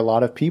hope that there are a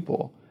lot of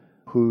people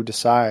who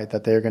decide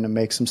that they're going to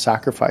make some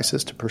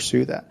sacrifices to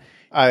pursue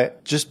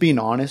that. Just being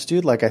honest,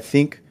 dude, like I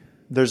think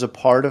there's a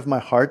part of my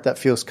heart that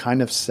feels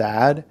kind of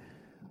sad.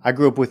 I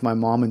grew up with my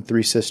mom and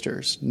 3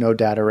 sisters, no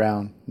dad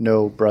around,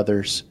 no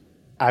brothers.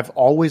 I've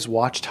always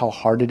watched how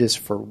hard it is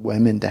for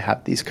women to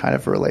have these kind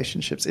of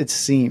relationships. It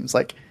seems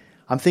like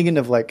I'm thinking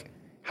of like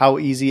how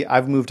easy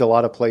I've moved a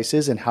lot of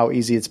places and how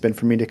easy it's been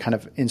for me to kind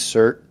of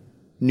insert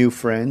new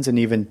friends and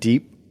even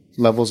deep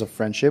levels of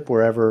friendship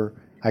wherever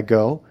I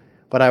go.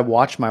 But I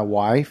watch my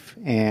wife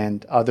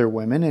and other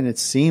women and it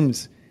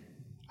seems,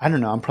 I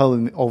don't know, I'm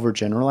probably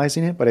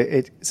overgeneralizing it,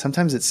 but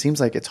sometimes it seems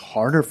like it's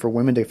harder for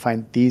women to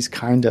find these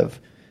kind of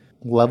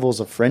levels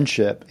of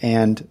friendship.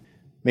 And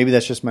maybe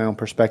that's just my own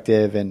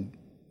perspective and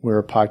we're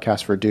a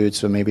podcast for dudes,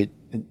 so maybe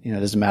it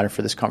doesn't matter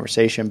for this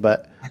conversation,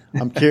 but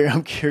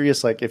I'm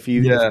curious like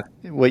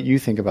what you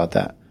think about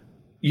that.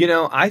 You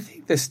know, I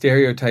think the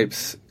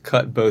stereotypes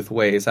cut both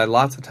ways. I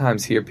lots of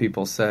times hear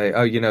people say,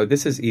 oh,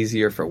 this is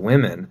easier for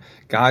women.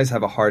 Guys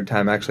have a hard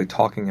time actually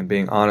talking and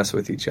being honest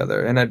with each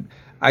other. And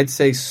I'd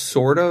say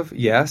sort of,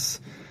 yes.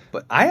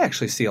 But I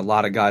actually see a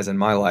lot of guys in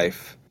my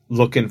life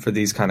looking for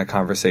these kind of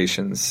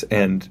conversations.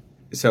 And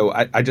so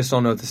I just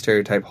don't know if the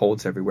stereotype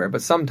holds everywhere.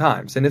 But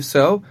sometimes. And if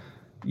so,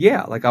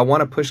 yeah, like I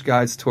want to push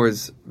guys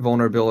towards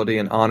vulnerability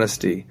and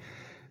honesty.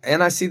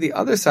 And I see the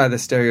other side of the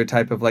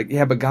stereotype of like,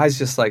 yeah, but guys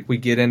just like we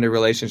get into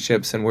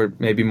relationships and we're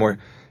maybe more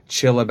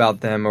chill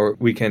about them or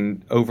we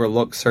can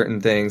overlook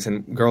certain things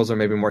and girls are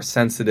maybe more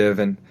sensitive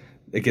and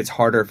it gets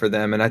harder for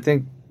them. And I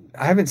think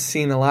I haven't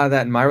seen a lot of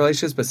that in my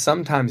relationships, but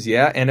sometimes,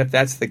 yeah. And if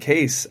that's the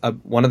case,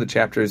 one of the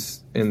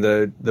chapters in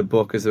the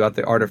book is about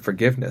the art of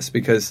forgiveness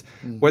because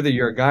whether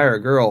you're a guy or a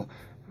girl,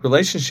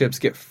 relationships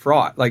get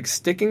fraught. Like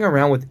sticking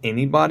around with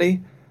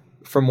anybody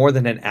for more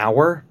than an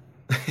hour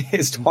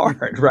is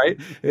hard, right?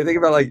 You think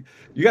about like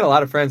you got a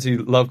lot of friends who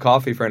you love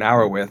coffee for an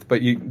hour with, but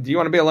do you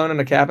want to be alone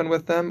in a cabin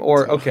with them?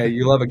 Or okay,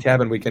 you love a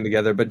cabin weekend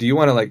together, but do you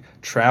want to like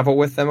travel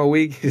with them a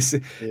week?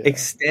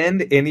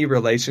 Extend any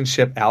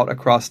relationship out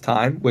across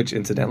time, which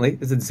incidentally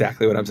is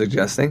exactly what I'm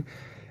suggesting.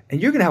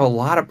 And you're going to have a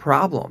lot of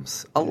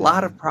problems.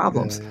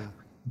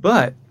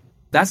 But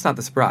that's not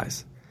the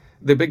surprise.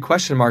 The big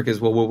question mark is,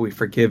 well, will we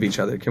forgive each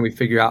other? Can we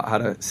figure out how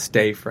to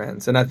stay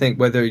friends? And I think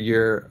whether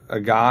you're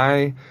a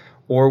guy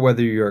or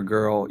whether you're a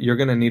girl, you're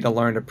going to need to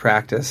learn to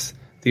practice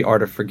the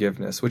art of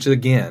forgiveness, which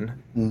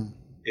again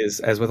is,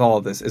 as with all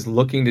of this, is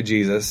looking to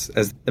Jesus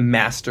as the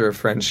master of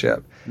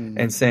friendship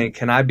and saying,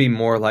 can I be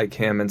more like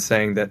him? And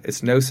saying that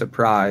it's no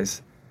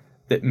surprise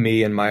that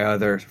me and my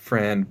other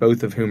friend,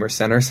 both of whom are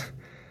sinners,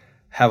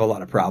 have a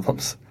lot of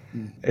problems.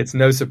 It's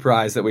no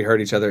surprise that we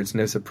hurt each other. It's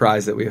no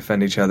surprise that we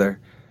offend each other.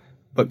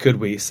 But could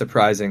we,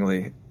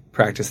 surprisingly,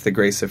 practice the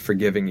grace of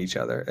forgiving each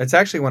other? It's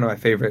actually one of my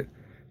favorite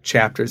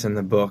chapters in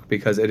the book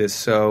because it is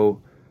so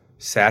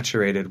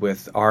saturated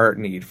with our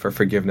need for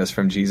forgiveness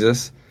from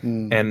Jesus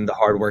and the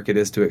hard work it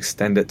is to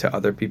extend it to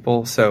other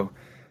people. So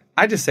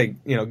I just say,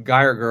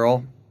 guy or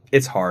girl,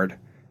 it's hard.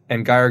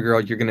 And guy or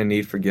girl, you're going to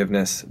need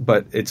forgiveness,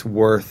 but it's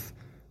worth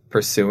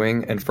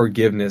pursuing. And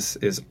forgiveness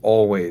is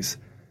always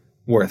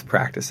worth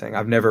practicing.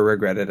 I've never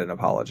regretted an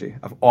apology.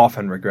 I've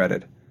often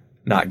regretted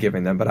not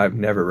giving them, but I've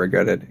never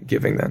regretted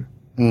giving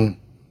them.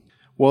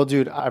 Well,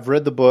 dude, I've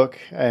read the book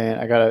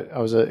and I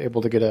was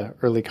able to get an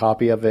early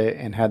copy of it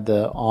and had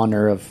the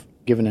honor of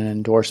giving an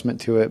endorsement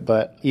to it.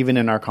 But even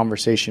in our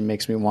conversation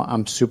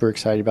I'm super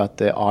excited about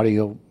the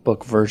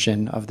audiobook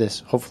version of this.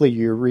 Hopefully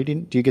you're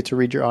reading. Do you get to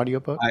read your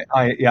audiobook?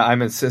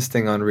 I'm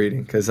insisting on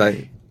reading because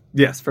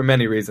yes, for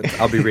many reasons,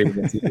 I'll be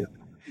reading it to you.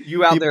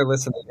 You out there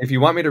listening, if you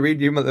want me to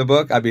read you the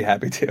book, I'd be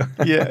happy to.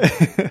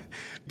 Yeah.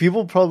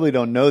 People probably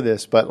don't know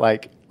this, but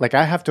like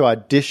I have to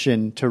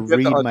audition to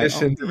read my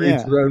own,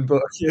 read your own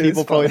book. Yeah,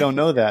 people probably don't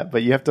know that,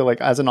 but you have to,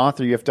 like, as an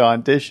author, you have to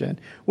audition,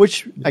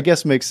 which I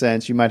guess makes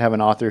sense. You might have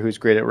an author who's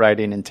great at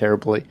writing and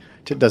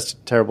does a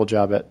terrible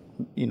job at,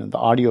 the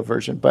audio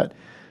version. But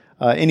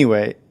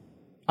anyway,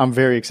 I'm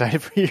very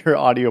excited for your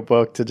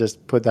audiobook to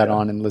just put that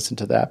on and listen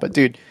to that. But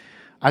dude,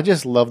 I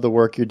just love the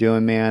work you're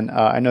doing, man.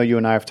 I know you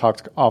and I have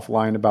talked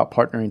offline about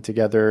partnering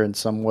together in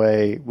some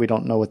way. We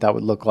don't know what that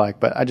would look like,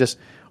 but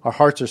our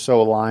hearts are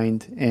so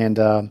aligned,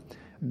 and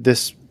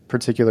this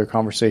particular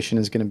conversation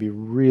is going to be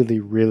really,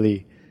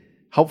 really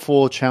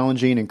helpful,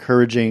 challenging,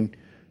 encouraging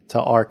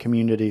to our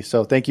community.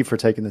 So thank you for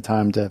taking the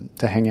time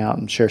to hang out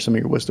and share some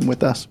of your wisdom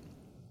with us.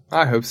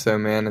 I hope so,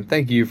 man. And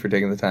thank you for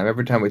taking the time.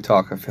 Every time we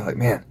talk, I feel like,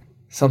 man,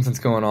 something's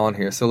going on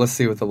here. So let's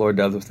see what the Lord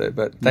does with it.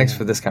 But thanks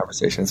for this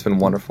conversation. It's been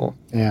wonderful.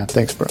 Yeah,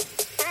 thanks, bro.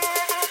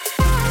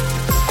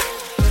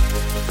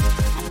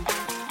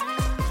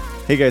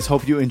 Hey guys,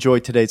 hope you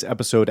enjoyed today's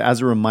episode.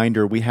 As a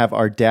reminder, we have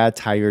our Dad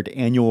Tired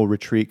annual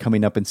retreat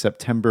coming up in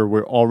September.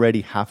 We're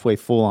already halfway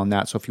full on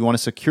that. So if you want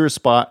to secure a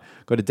spot,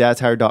 go to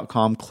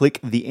dadtired.com, click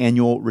the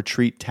annual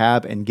retreat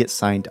tab, and get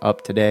signed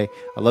up today.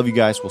 I love you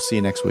guys. We'll see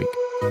you next week.